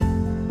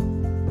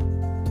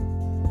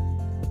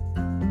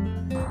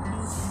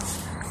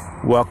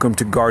Welcome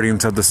to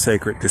Guardians of the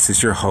Sacred. This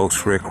is your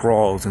host, Rick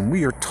Rawls, and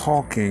we are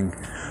talking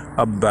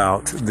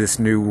about this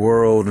new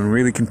world and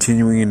really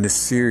continuing in this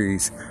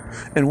series.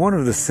 And one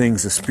of the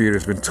things the Spirit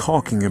has been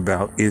talking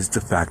about is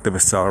the fact of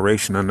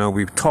acceleration. I know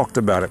we've talked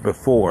about it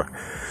before,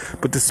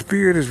 but the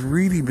Spirit has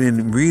really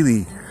been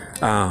really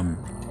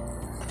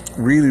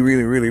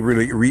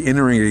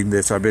reiterating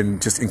this. I've been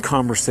just in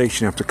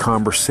conversation after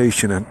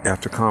conversation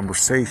after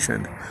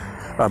conversation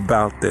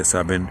about this.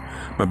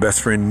 My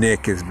best friend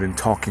Nick has been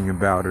talking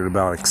about it,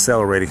 about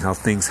accelerating, how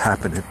things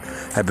have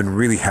been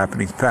really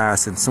happening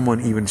fast. And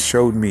someone even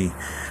showed me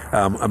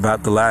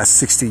about the last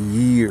 60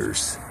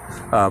 years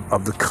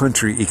of the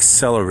country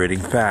accelerating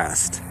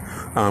fast.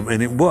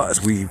 And it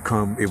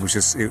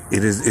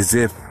is as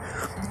if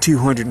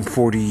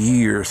 240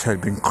 years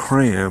had been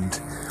crammed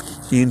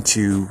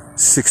into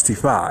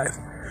 65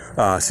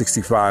 or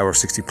 60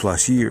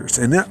 plus years.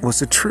 And that was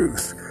the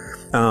truth.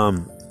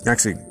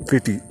 Actually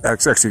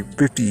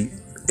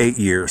 58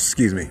 years,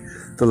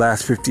 the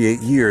last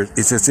 58 years,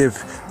 it's as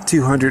if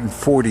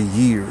 240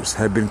 years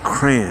have been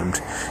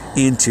crammed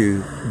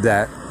into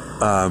that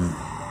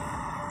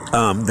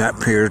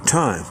period of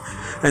time.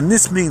 And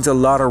this means a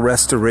lot of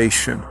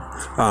restoration,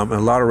 a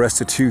lot of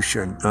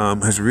restitution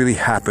has really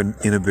happened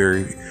in a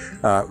very,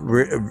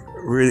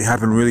 really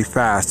happened really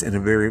fast in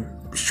a very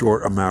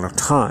short amount of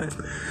time.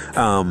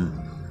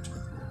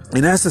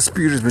 And as the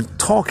Spirit has been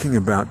talking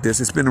about this,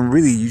 it's been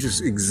really, you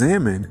just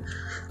examine,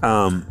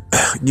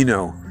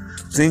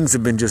 things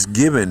have been just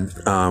given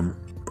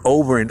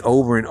over and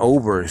over and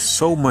over.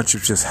 So much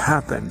has just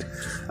happened.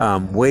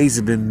 Ways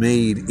have been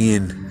made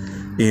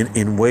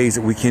in ways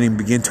that we can't even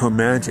begin to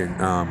imagine.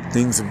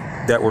 Things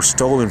that were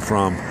stolen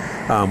from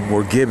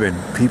were given.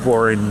 People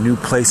are in new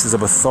places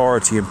of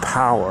authority and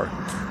power,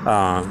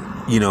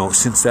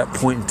 since that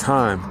point in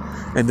time.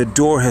 And the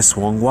door has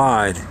swung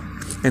wide.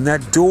 And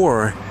that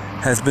door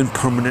has been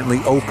permanently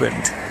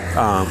opened,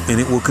 and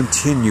it will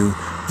continue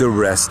the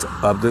rest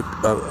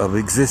of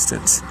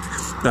existence.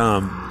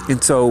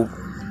 And so,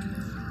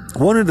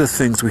 one of the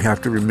things we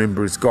have to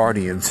remember as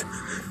guardians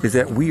is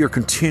that we are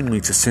continually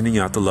to sending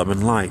out the love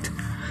and light.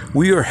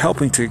 We are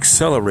helping to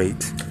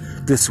accelerate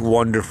this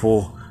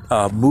wonderful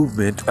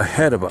movement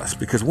ahead of us,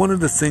 because one of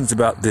the things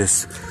about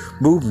this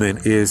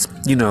movement is,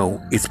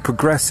 it's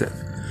progressive,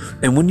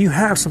 and when you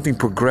have something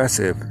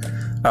progressive,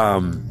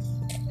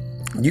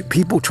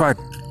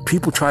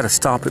 people try to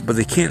stop it, but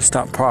they can't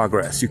stop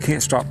progress. You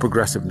can't stop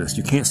progressiveness.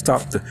 You can't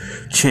stop the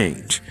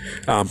change,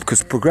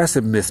 because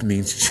progressiveness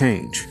means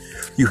change.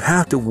 You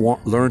have to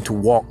learn to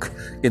walk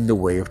in the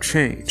way of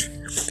change.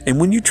 And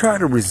when you try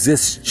to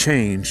resist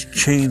change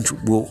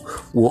will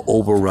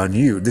overrun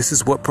you. This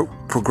is what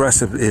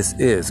progressivism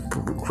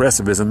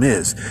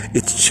is.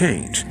 It's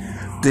change.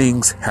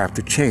 Things have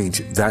to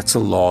change. That's a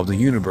law of the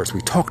universe.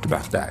 We talked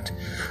about that.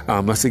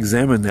 Let's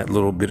examine that a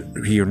little bit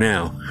here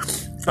now.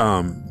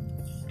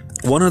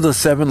 One of the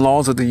 7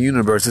 laws of the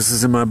universe, this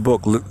is in my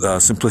book,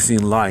 Simplicity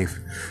in Life.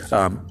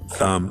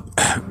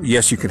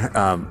 Yes, you can,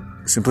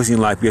 Simplicity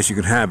in Life, yes, you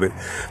can have it,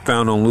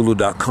 found on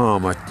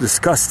Lulu.com. I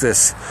discussed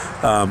this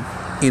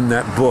in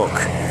that book,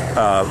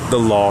 the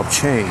law of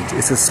change.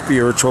 It's a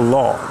spiritual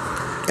law.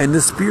 And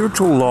the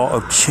spiritual law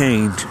of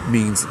change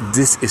means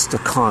this is the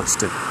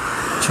constant.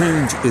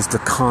 Change is the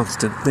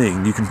constant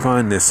thing. You can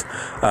find this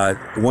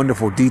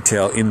wonderful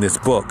detail in this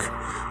book.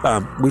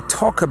 We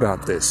talk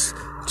about this.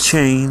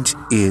 Change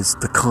is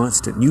the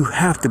constant. You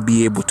have to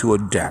be able to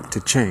adapt to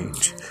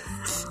change.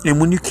 And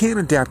when you can't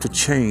adapt to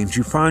change,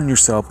 you find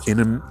yourself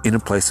in a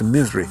place of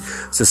misery.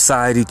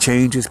 Society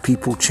changes,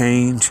 people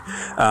change.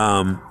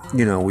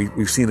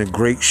 We've seen a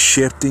great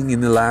shifting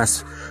in the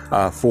last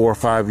 4 or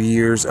 5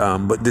 years.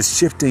 But this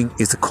shifting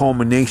is a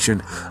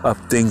culmination of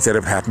things that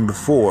have happened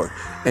before.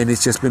 And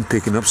it's just been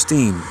picking up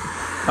steam.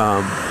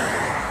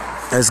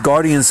 As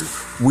guardians,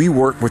 we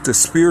work with the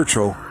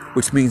spiritual,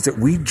 which means that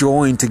we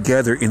join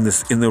together in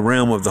the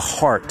realm of the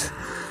heart,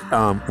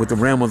 with the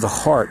realm of the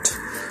heart,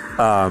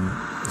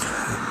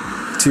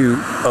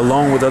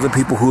 along with other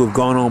people who have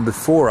gone on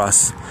before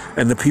us,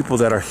 and the people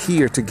that are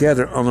here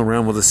together on the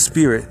realm of the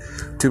Spirit,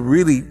 to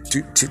really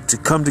to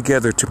come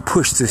together to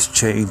push this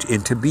change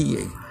into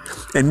being.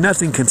 And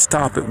nothing can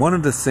stop it. One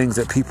of the things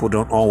that people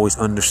don't always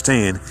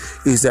understand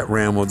is that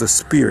realm of the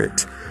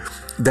Spirit.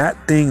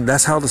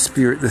 That's how the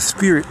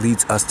Spirit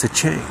leads us to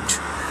change.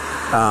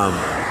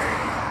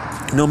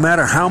 No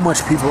matter how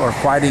much people are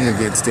fighting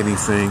against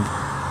anything,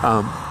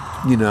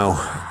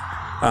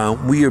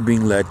 we are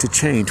being led to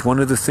change. One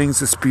of the things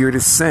the Spirit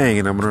is saying,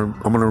 and I'm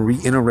gonna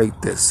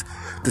reiterate this: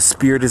 the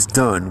Spirit is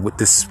done with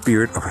the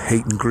spirit of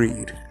hate and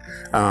greed.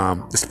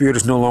 The Spirit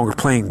is no longer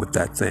playing with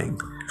that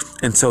thing,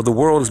 and so the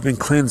world has been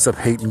cleansed of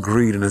hate and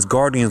greed. And as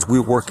guardians,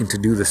 we're working to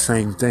do the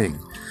same thing.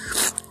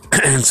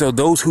 And so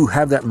those who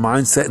have that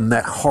mindset and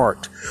that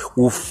heart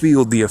will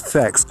feel the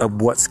effects of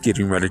what's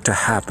getting ready to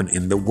happen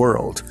in the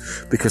world,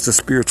 because the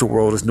spiritual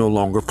world is no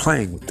longer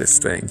playing with this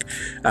thing.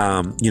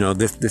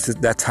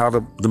 That's how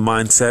the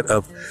mindset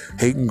of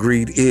hate and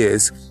greed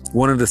is.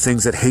 one of the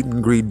things that hate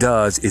and greed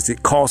does is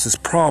it causes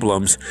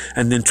problems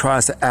and then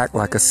tries to act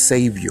like a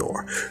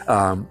savior,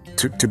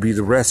 to be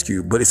the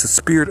rescue. But it's a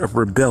spirit of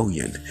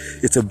rebellion.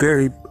 It's a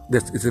very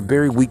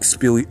weak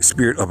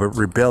spirit of a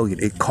rebellion.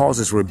 It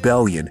causes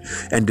rebellion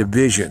and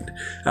division.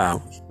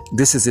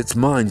 This is its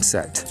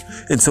mindset.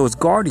 And so as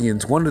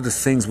guardians, one of the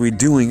things we're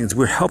doing is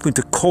we're helping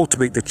to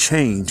cultivate the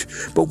change,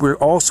 but we're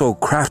also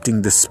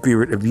crafting the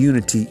spirit of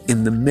unity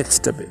in the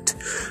midst of it.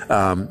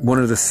 One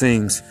of the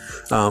things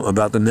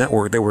about the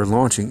network that we're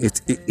launching, it's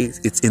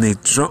in a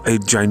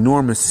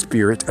ginormous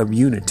spirit of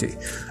unity.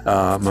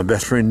 My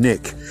best friend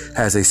Nick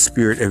has a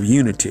spirit of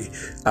unity.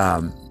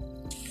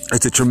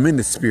 It's a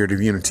tremendous spirit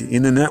of unity.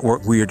 In the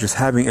network, we are just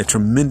having a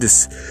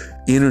tremendous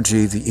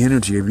energy, the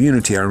energy of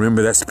unity. I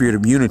remember that spirit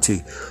of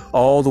unity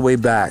all the way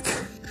back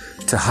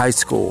to high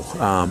school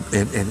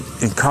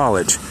and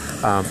college.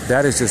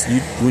 That is just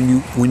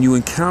when you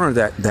encounter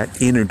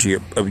that energy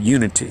of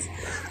unity,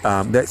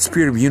 that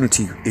spirit of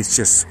unity is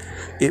just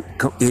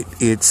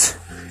it's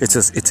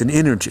an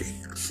energy,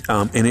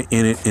 and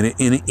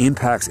it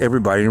impacts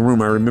everybody in the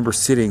room. I remember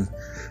sitting.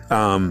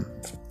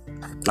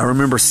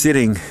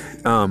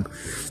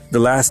 The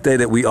last day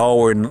that we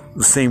all were in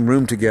the same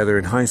room together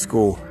in high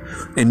school,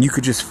 and you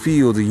could just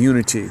feel the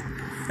unity,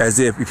 as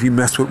if you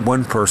mess with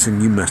one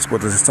person, you mess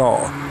with us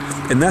all.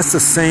 And that's the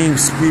same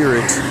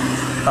spirit.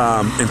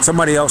 And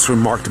somebody else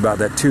remarked about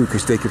that too,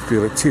 because they could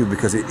feel it too,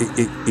 because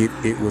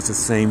it was the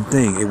same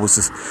thing. It was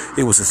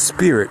a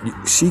spirit.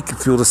 She could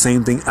feel the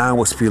same thing I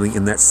was feeling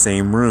in that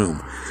same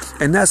room.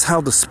 And that's how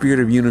the spirit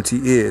of unity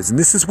is. And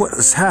this is what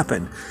has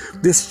happened.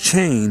 This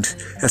change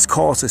has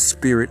caused a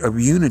spirit of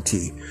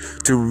unity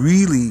to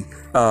really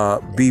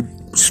be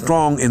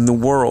strong in the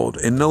world.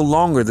 And no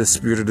longer the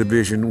spirit of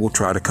division will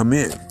try to come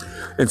in.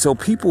 And so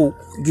people,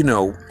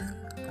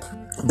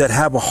 that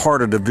have a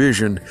heart of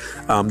division,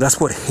 that's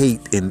what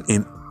hate and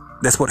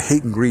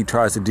greed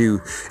tries to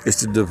do, is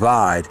to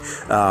divide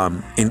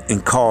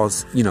and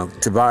cause,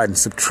 divide and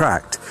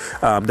subtract.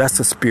 That's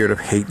the spirit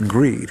of hate and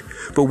greed.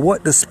 But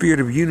what the spirit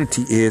of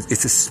unity is,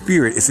 it's a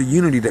spirit, it's a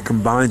unity that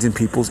combines in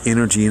people's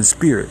energy and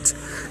spirits.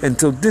 And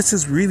so this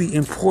is really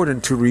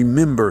important to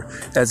remember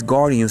as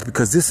guardians,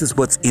 because this is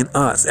what's in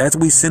us. As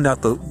we send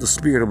out the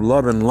spirit of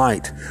love and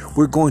light,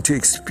 we're going to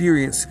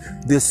experience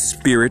this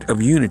spirit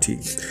of unity.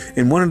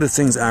 And one of the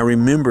things I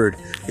remembered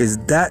is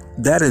that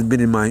has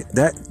been in my,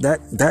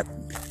 that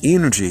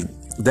energy,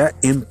 that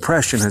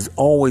impression has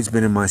always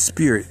been in my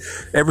spirit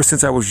ever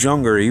since I was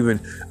younger. Even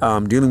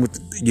dealing with,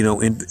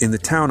 in the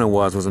town I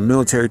was a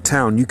military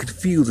town. You could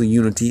feel the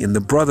unity and the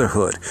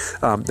brotherhood.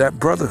 That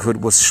brotherhood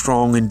was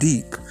strong and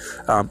deep.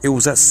 It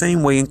was that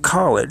same way in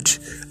college.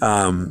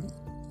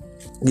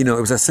 It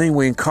was that same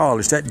way in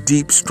college, that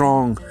deep,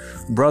 strong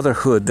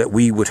brotherhood that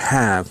we would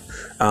have,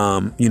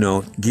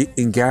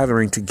 in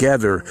gathering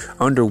together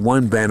under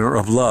one banner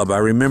of love. I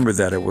remember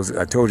that.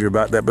 I told you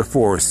about that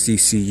before,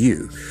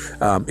 CCU.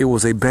 It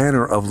was a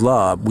banner of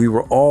love. We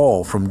were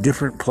all from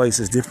different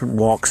places, different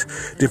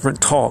walks, different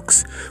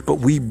talks, but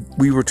we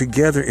were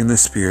together in the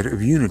spirit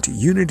of unity.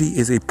 Unity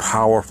is a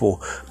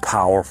powerful,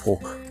 powerful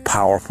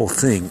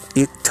thing.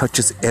 It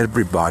touches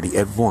everybody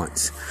at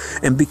once.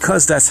 And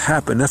because that's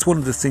happened, that's one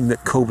of the things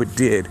that COVID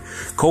did.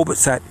 COVID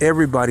sat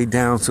everybody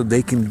down so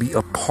they can be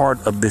a part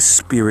of this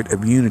spirit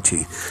of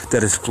unity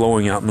that is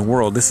flowing out in the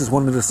world. This is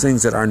one of the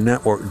things that our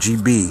network,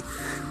 GB,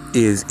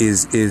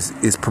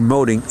 is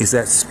promoting, is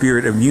that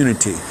spirit of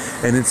unity.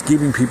 And it's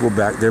giving people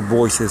back their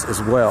voices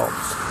as well.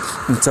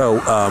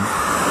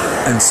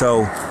 And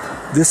so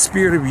this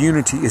spirit of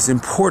unity is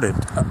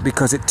important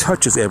because it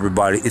touches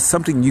everybody. It's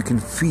something you can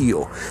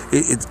feel.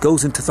 It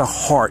goes into the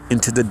heart,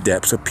 into the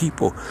depths of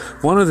people.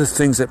 One of the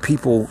things that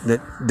people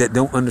that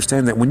don't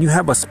understand, that when you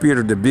have a spirit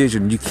of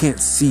division, you can't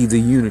see the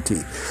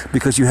unity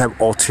because you have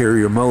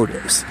ulterior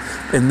motives.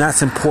 And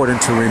that's important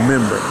to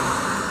remember.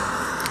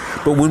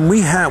 But when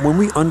we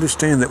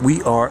understand that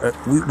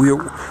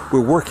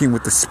we're working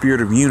with the spirit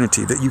of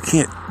unity, that you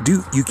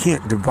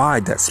can't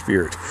divide that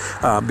spirit,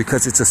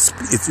 because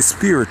it's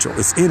spiritual,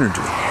 it's energy.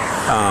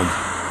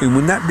 And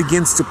when that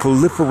begins to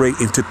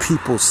proliferate into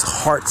people's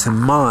hearts and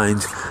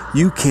minds,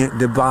 you can't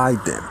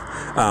divide them.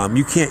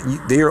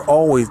 They are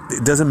always,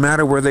 it doesn't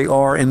matter where they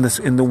are in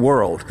the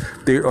world,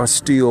 they are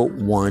still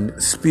one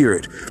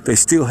spirit. They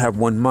still have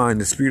one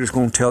mind. The spirit is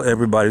going to tell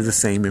everybody the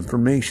same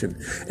information.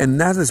 And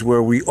that is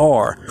where we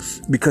are,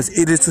 because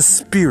it is the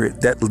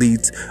spirit that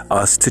leads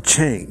us to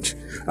change.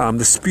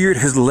 The spirit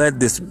has led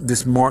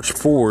this march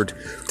forward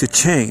to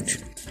change.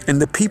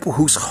 And the people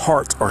whose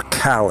hearts are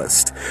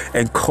calloused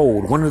and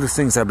cold, one of the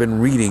things I've been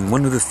reading,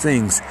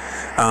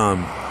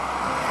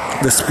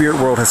 the spirit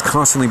world has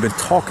constantly been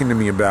talking to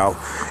me about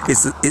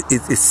is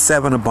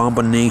 7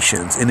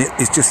 abominations. And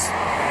it's just,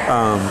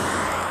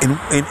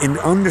 in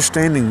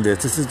understanding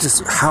this is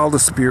just how the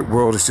spirit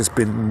world has just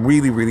been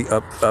really, really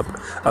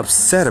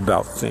upset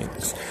about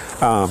things.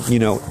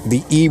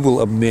 The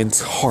evil of men's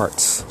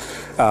hearts.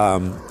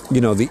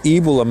 The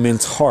evil of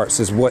men's hearts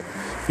is what,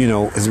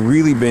 has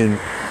really been,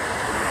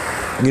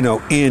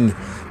 in,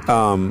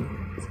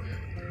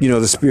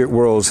 the spirit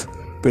world's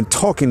been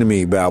talking to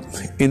me about.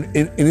 And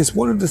it's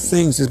one of the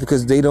things is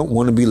because they don't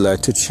want to be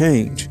led to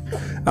change.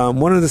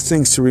 One of the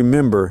things to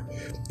remember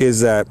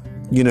is that,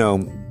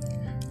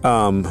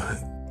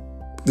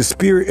 the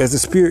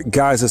Spirit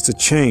guides us to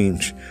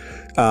change,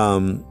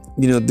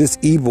 this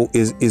evil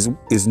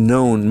is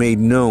made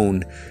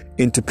known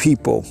into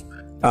people.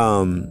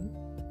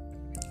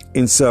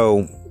 And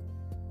so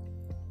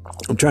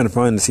I'm trying to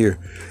find this here.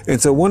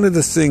 And so one of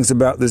the things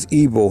about this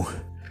evil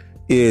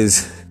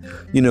is,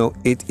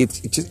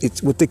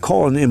 it's what they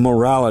call an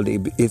immorality.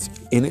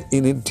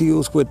 It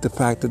deals with the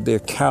fact that they're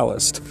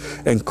calloused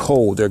and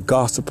cold. They're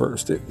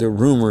gossipers. They're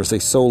rumors. They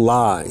sow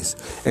lies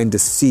and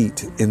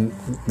deceit. And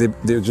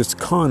they're just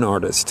con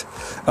artists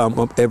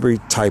of every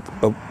type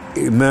of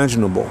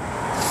imaginable.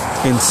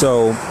 And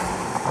so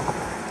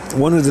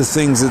one of the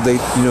things that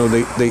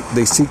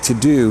they seek to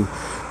do,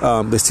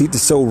 they seek to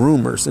sow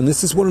rumors. And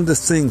this is one of the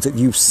things that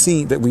we've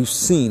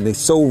seen. They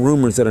sow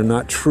rumors that are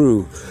not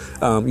true.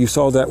 You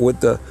saw that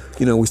with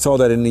we saw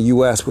that in the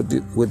U.S. with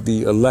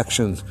the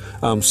election,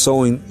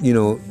 sowing,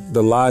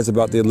 the lies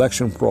about the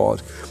election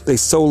fraud. They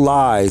sow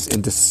lies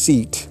and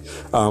deceit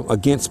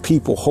against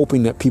people,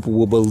 hoping that people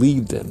will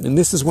believe them. And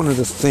this is one of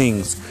the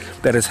things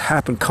that has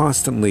happened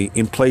constantly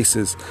in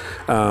places.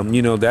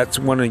 That's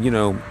one of,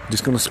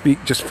 just going to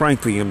speak just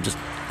frankly. I'm just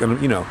going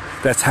to,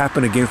 that's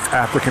happened against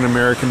African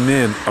American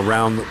men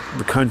around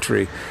the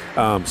country.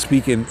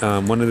 Speaking,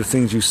 one of the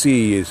things you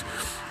see is,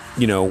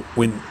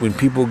 when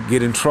people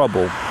get in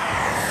trouble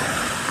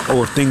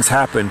or things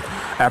happen,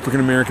 African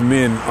American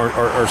men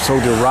are so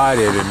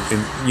derided,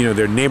 and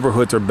their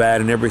neighborhoods are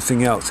bad and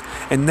everything else,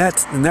 and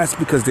that's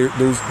because there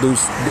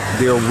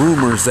are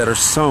rumors that are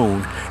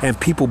sown, and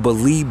people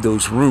believe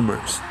those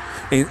rumors,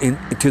 and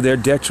to their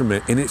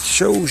detriment, and it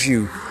shows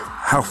you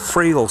how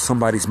frail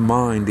somebody's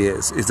mind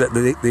is that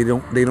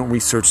they don't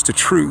research the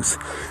truth.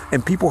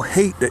 And people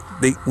hate that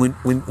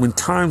when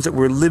times that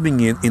we're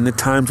living in the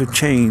times of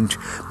change,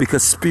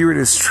 because Spirit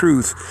is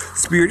truth.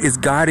 Spirit is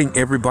guiding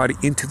everybody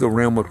into the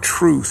realm of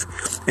truth.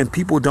 And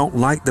people don't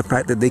like the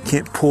fact that they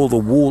can't pull the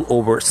wool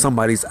over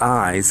somebody's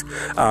eyes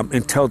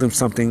and tell them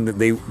something that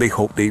they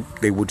hope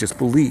they will just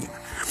believe.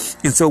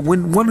 And so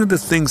when one of the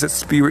things that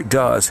Spirit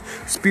does,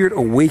 Spirit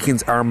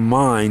awakens our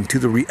mind to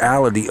the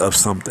reality of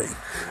something.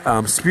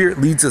 Spirit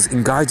leads us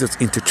and guides us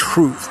into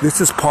truth.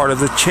 This is part of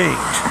the change.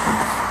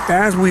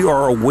 As we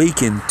are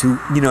awakened to,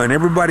 and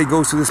everybody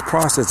goes through this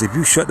process. If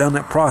you shut down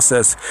that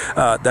process,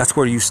 that's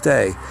where you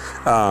stay.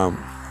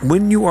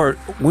 When you are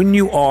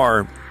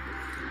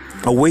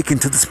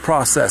awakened to this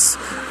process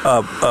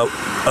of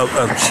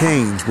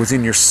change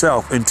within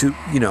yourself, and to,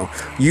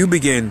 you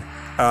begin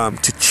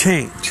to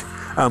change.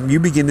 You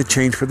begin to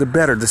change for the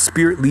better. The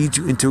Spirit leads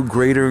you into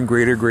greater and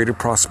greater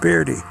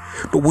prosperity.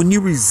 But when you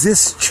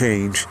resist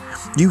change,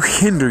 you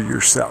hinder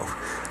yourself,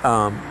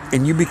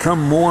 and you become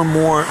more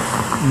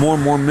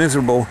and more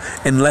miserable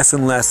and less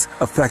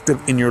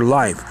effective in your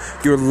life.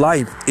 Your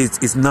life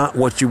is not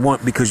what you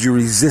want because you're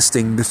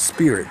resisting the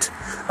Spirit.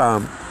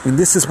 And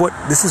this is what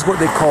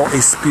they call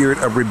a spirit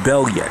of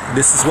rebellion.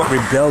 This is what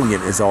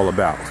rebellion is all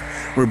about.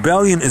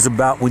 Rebellion is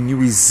about when you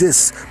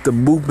resist the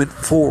movement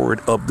forward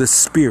of the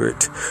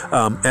Spirit.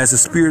 As the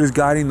Spirit is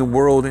guiding the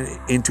world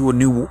into a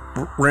new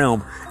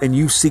realm, and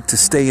you seek to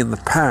stay in the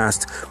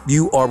past,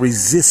 you are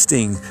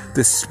resisting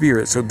the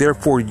Spirit. So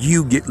therefore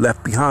you get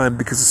left behind,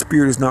 because the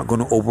Spirit is not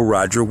going to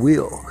override your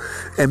will.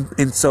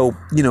 And so,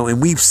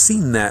 and we've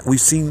seen that.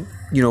 We've seen,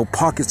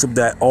 pockets of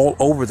that all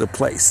over the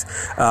place.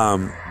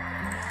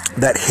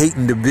 That hate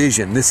and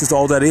division. This is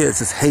all that is.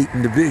 It's hate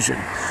and division.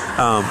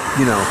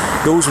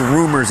 Those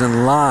rumors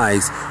and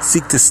lies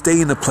seek to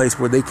stay in the place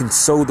where they can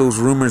sow those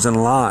rumors and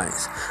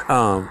lies,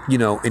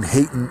 and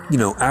hate and,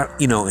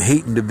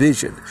 hate and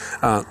division.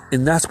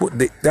 And that's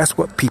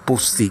what people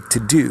seek to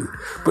do.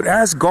 But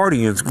as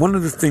guardians, one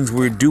of the things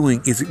we're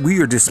doing is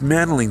we are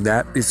dismantling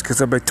that, is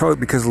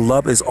because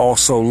love is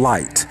also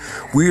light.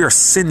 We are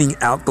sending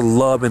out the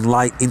love and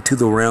light into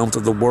the realms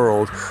of the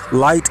world.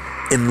 Light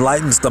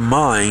enlightens the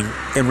mind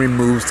and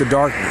removes the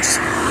darkness.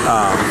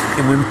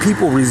 And when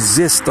people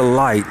resist the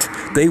light,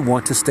 they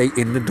want to stay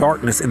in the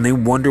darkness, and they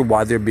wonder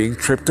why they're being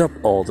tripped up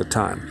all the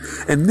time.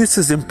 And this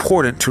is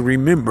important to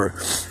remember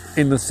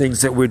in the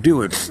things that we're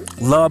doing.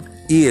 Love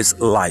is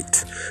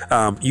light.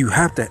 You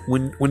have to,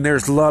 when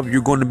there's love,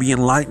 you're going to be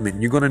enlightenment.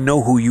 You're going to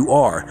know who you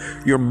are.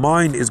 Your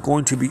mind is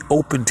going to be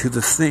open to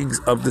the things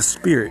of the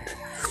Spirit.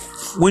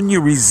 When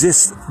you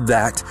resist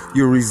that,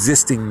 you're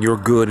resisting your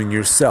good and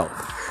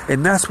yourself.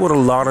 And that's what a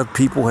lot of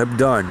people have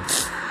done.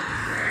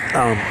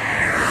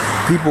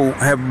 People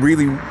have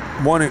really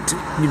wanted to,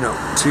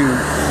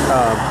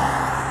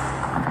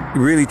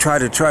 really try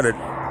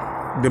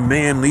to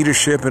demand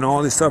leadership and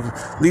all this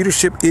stuff.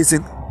 Leadership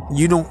isn't,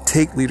 you don't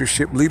take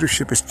leadership.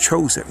 Leadership is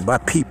chosen by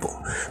people.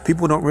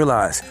 People don't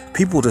realize.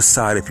 People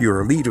decide if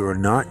you're a leader or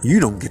not. You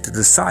don't get to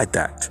decide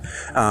that.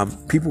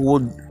 People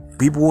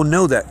will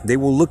know that. They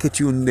will look at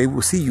you and they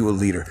will see you a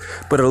leader.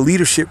 But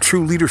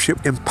true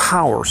leadership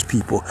empowers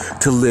people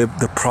to live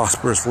the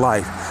prosperous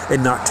life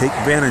and not take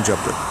advantage of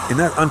them. And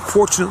that,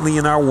 unfortunately,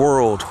 in our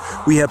world,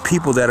 We have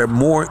people that are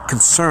more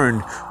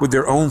concerned with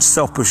their own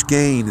selfish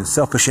gain and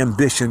selfish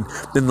ambition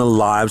than the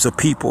lives of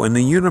people. And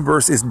the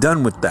universe is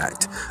done with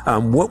that.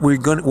 What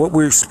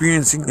we're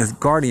experiencing as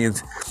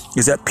guardians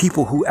is that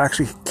people who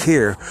actually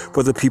care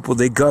for the people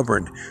they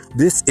govern.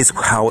 This is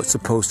how it's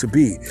supposed to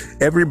be.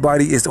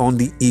 Everybody is on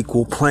the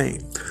equal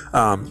plane.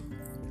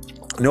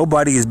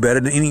 Nobody is better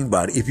than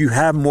anybody. If you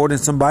have more than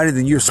somebody,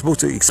 then you're supposed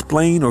to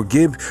explain or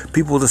give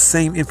people the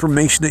same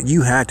information that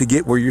you had to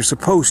get where you're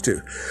supposed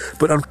to.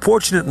 But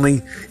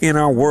unfortunately, in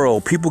our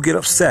world, people get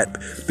upset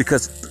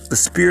because the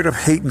spirit of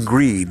hate and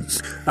greed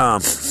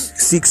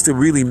seeks to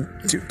really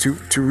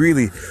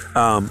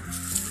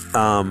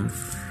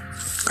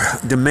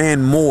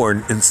demand more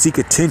and seek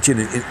attention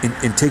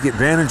and take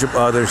advantage of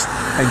others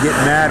and get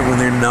mad when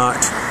they're not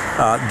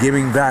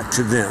giving back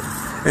to them.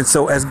 And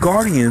so as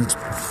guardians,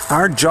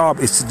 our job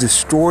is to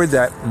destroy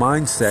that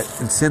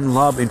mindset and send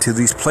love into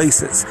these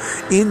places.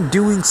 In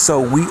doing so,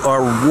 we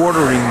are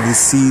watering the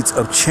seeds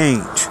of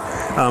change.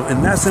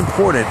 And that's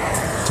important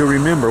to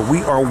remember.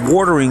 We are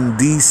watering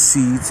these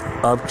seeds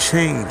of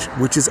change,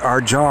 which is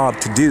our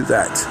job to do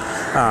that.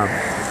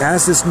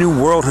 As this new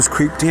world has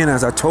creeped in,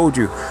 as I told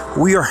you,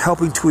 we are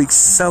helping to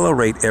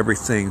accelerate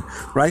everything.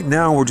 Right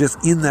now, we're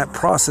just in that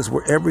process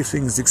where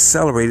everything is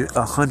accelerated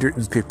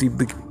 150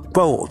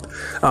 fold,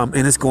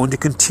 and it's going to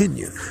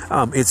continue.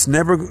 It's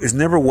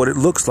never what it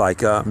looks like.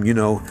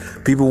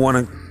 People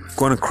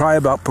going to cry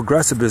about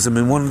progressivism,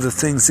 and one of the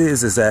things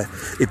is that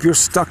if you're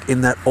stuck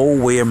in that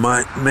old way of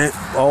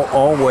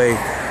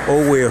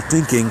old way of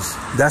thinking,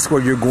 that's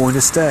where you're going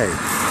to stay.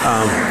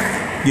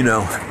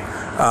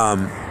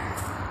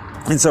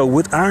 And so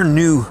with our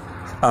new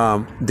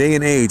day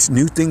and age,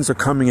 new things are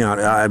coming out.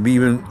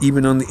 Even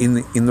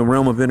in the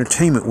realm of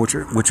entertainment,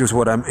 which is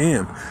what I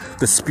am.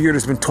 The Spirit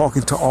has been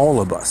talking to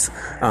all of us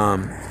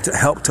to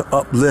help to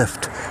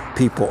uplift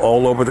people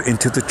all over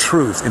into the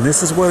truth. And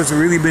this is what has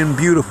really been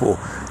beautiful.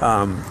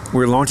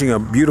 We're launching a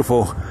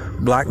beautiful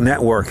Black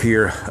network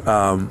here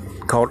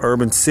called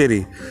Urban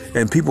City,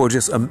 and people are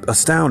just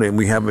astounded.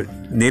 We have a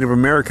Native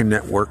American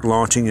network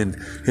launching in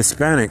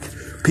Hispanic.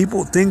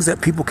 Things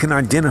that people can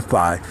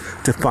identify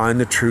to find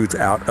the truth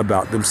out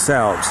about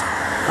themselves.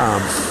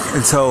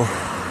 And so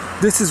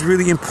this is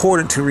really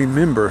important to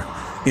remember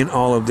in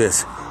all of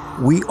this.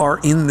 We are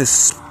in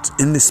this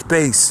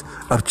space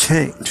of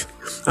change.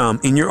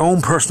 In your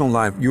own personal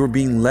life, you're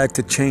being led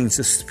to change.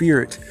 The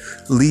Spirit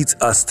leads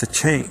us to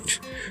change.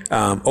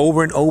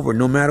 Over and over,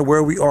 no matter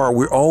where we are,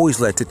 we're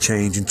always led to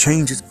change, and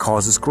change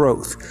causes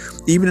growth.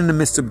 Even in the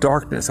midst of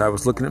darkness, I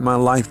was looking at my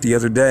life the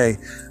other day,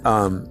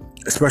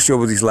 especially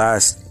over these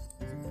last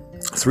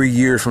 3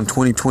 years from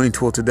 2020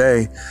 till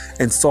today,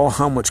 and saw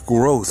how much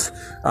growth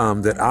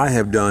that I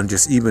have done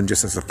just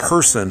as a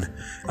person,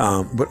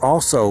 but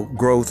also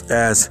growth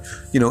as,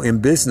 in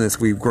business.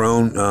 We've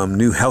grown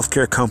new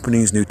healthcare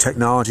companies, new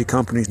technology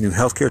companies, new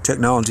healthcare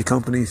technology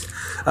companies,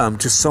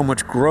 just so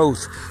much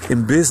growth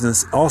in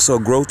business, also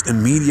growth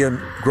in media,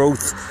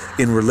 growth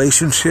in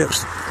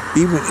relationships,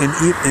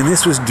 and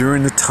this was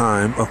during the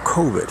time of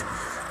COVID.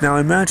 Now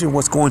imagine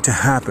what's going to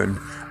happen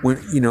when,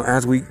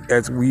 as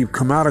we've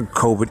come out of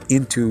COVID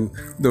into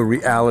the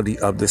reality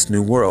of this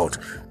new world.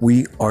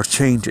 We are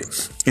changing.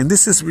 And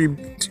this is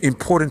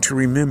important to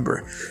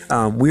remember.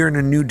 We are in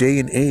a new day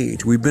and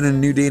age. We've been in a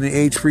new day and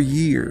age for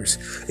years,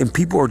 and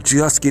people are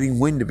just getting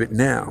wind of it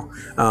now.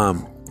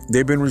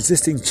 They've been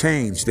resisting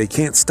change. They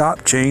can't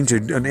stop change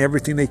and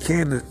everything they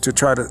can to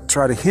try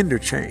to hinder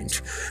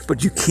change.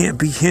 But you can't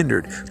be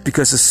hindered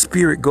because the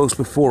Spirit goes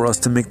before us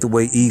to make the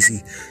way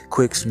easy,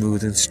 quick,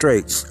 smooth, and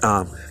straight.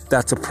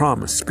 That's a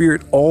promise.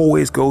 Spirit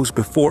always goes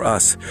before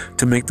us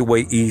to make the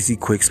way easy,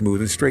 quick,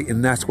 smooth, and straight.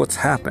 And that's what's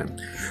happened.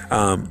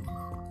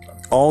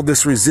 All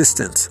this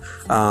resistance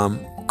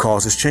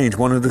causes change.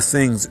 One of the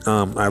things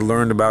I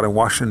learned about in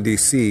Washington,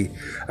 D.C.,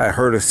 I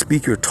heard a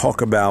speaker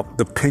talk about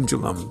the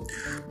pendulum.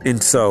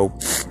 And so,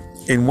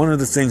 and one of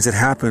the things that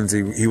happens,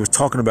 he was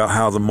talking about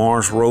how the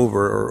Mars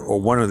rover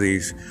or one of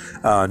these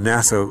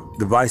NASA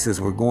devices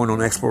were going on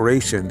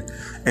exploration,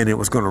 and it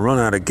was going to run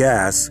out of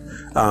gas.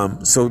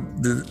 So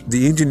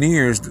the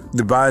engineers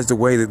devised a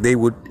way that they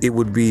would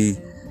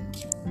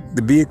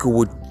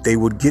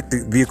get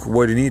the vehicle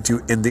where they needed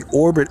to, and the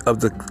orbit of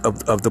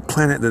the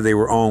planet that they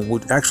were on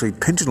would actually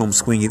pendulum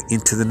swing it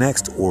into the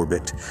next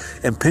orbit,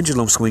 and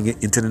pendulum swing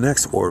it into the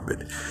next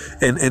orbit,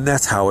 and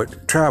that's how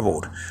it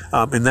traveled,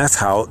 and that's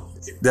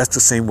the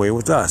same way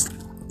with us.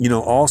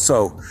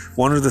 Also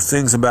one of the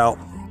things about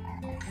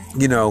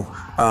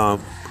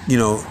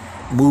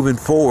moving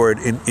forward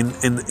in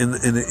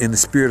the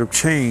spirit of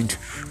change,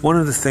 one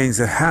of the things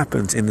that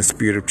happens in the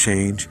spirit of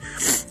change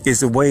is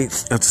the way of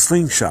the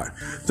slingshot.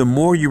 The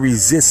more you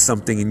resist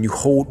something and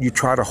you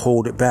try to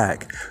hold it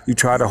back, you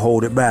try to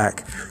hold it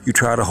back, you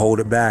try to hold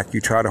it back,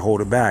 you try to hold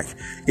it back.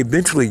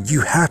 Eventually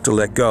you have to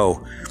let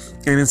go.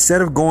 And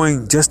instead of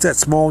going just that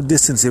small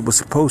distance it was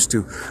supposed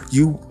to,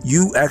 you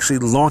actually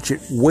launch it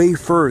way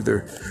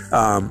further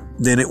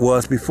than it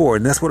was before.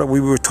 And that's what we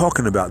were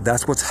talking about.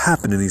 That's what's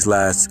happened in these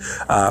last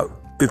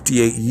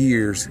 58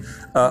 years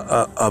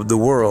of the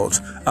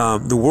world.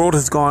 The world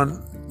has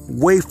gone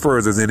way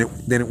further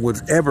than it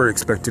was ever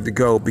expected to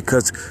go,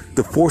 because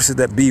the forces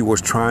that be was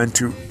trying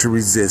to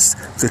resist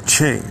the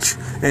change,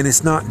 and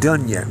it's not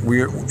done yet.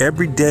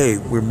 Every day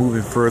we're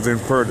moving further and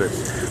further.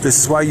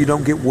 This is why you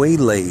don't get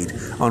waylaid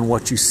on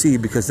what you see,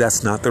 because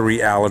that's not the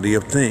reality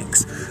of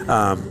things.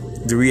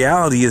 The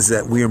reality is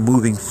that we are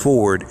moving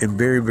forward, and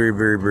very, very,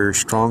 very, very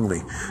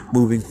strongly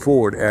moving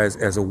forward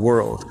as a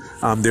world.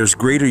 There's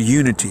greater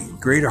unity,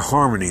 greater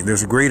harmony.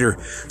 There's a greater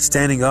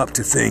standing up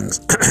to things.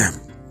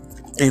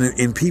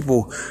 And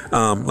people,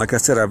 like I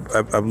said,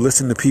 I've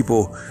listened to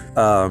people,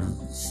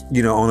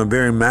 on a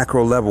very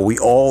macro level. We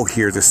all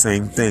hear the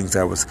same things.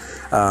 One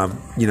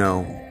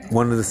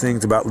of the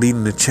things about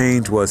leading the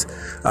change was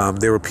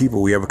there were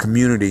people. We have a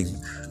community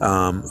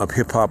of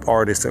hip hop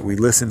artists that we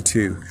listen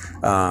to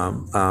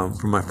from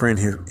my friend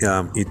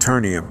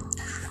Eternium,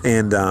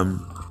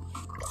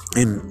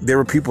 and there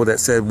were people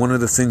that said one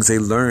of the things they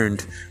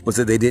learned was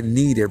that they didn't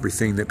need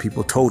everything that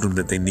people told them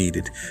that they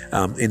needed.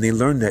 And they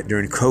learned that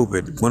during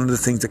COVID. One of the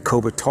things that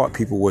COVID taught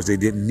people was they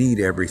didn't need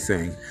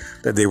everything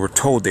that they were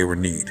told they would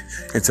need.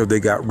 And so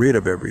they got rid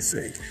of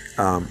everything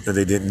that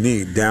they didn't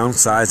need,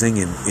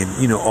 downsizing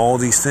and all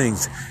these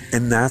things.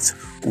 And that's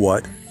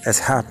what has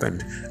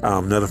happened.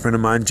 Another friend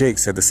of mine, Jake,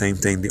 said the same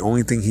thing. The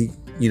only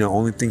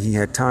thing he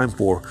had time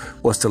for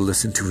was to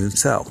listen to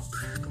himself.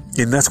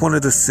 And that's one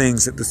of the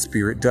things that the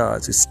Spirit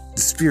does. The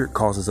Spirit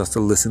causes us to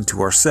listen to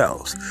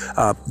ourselves.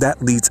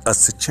 That leads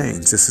us to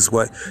change. This is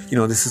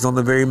this is on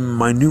the very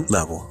minute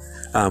level.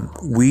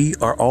 We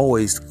are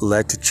always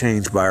led to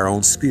change by our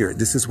own spirit.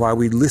 This is why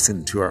we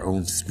listen to our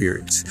own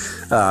spirits,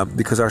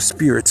 because our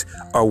spirits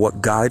are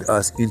what guide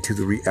us into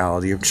the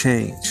reality of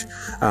change.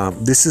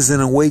 This is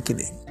an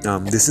awakening.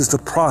 This is the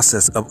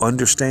process of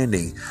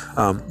understanding.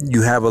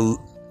 You have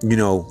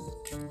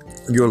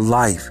your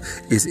life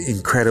is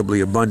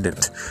incredibly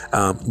abundant,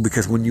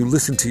 because when you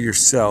listen to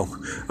yourself,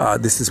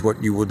 this is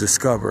what you will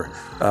discover.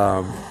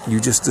 You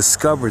just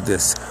discover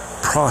this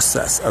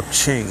process of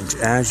change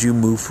as you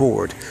move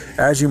forward.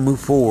 As you move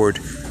forward,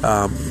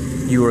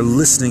 you are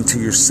listening to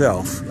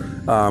yourself,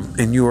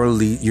 and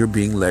you're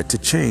being led to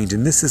change.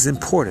 And this is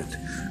important.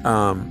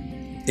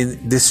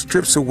 And this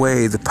strips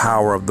away the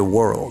power of the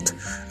world.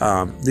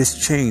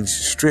 This change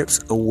strips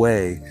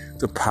away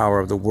the power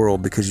of the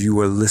world, because you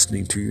are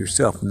listening to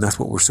yourself. And that's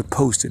what we're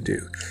supposed to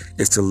do,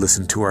 is to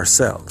listen to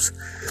ourselves.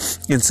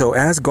 And so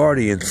as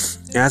guardians,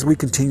 as we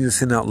continue to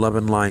send out love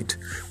and light,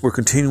 we're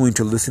continuing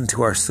to listen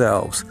to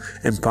ourselves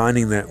and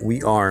finding that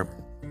we are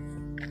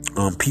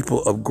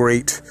people of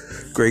great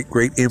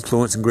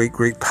influence and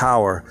great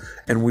power.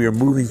 And we are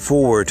moving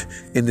forward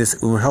in this.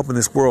 We're helping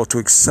this world to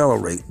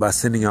accelerate by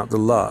sending out the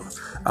love.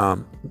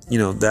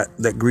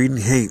 That greed and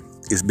hate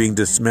is being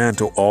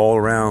dismantled all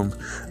around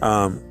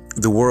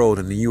the world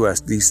in the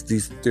U.S.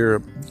 They're,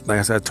 like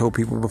I said, I told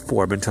people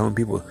before, I've been telling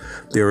people,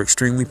 they're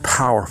extremely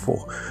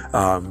powerful,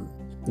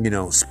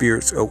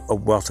 spirits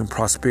of wealth and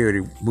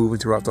prosperity moving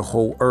throughout the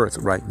whole earth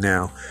right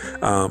now,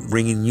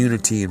 bringing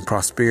unity and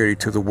prosperity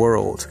to the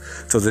world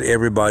so that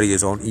everybody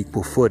is on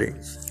equal footing.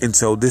 And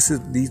so this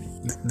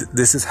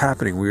is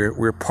happening.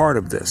 We're part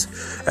of this.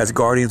 As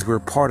guardians, we're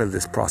part of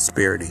this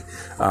prosperity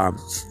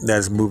that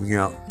is moving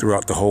out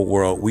throughout the whole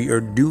world.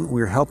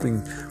 We're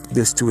helping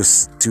this to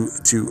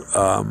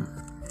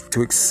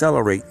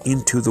accelerate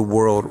into the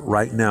world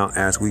right now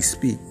as we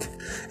speak.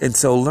 And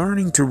so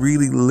learning to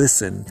really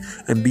listen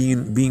and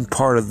being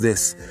part of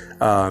this,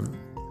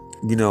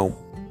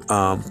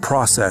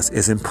 process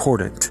is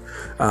important.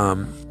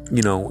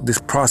 This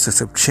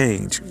process of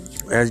change,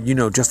 as you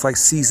know, just like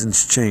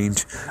seasons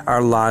change,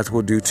 our lives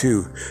will do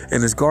too.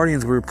 And as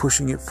guardians, we're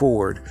pushing it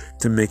forward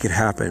to make it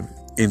happen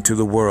into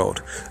the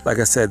world. Like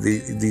I said,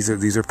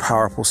 these are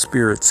powerful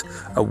spirits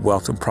of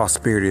wealth and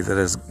prosperity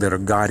that are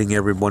guiding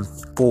everyone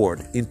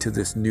forward into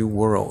this new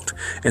world.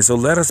 And so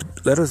let us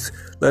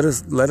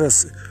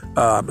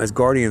as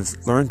guardians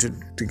learn to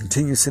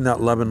continue to send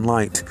out love and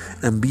light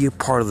and be a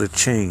part of the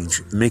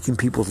change, making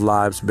people's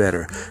lives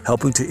better,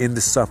 helping to end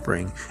the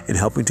suffering and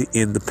helping to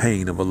end the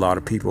pain of a lot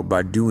of people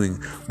by doing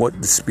what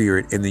the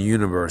Spirit in the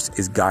universe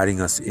is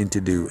guiding us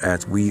into do,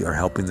 as we are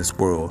helping this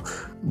world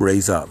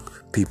raise up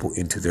people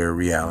into their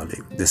reality.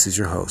 This is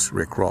your host,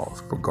 Rick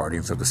Rawls, for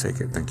Guardians of the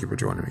Sacred. Thank you for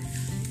joining me.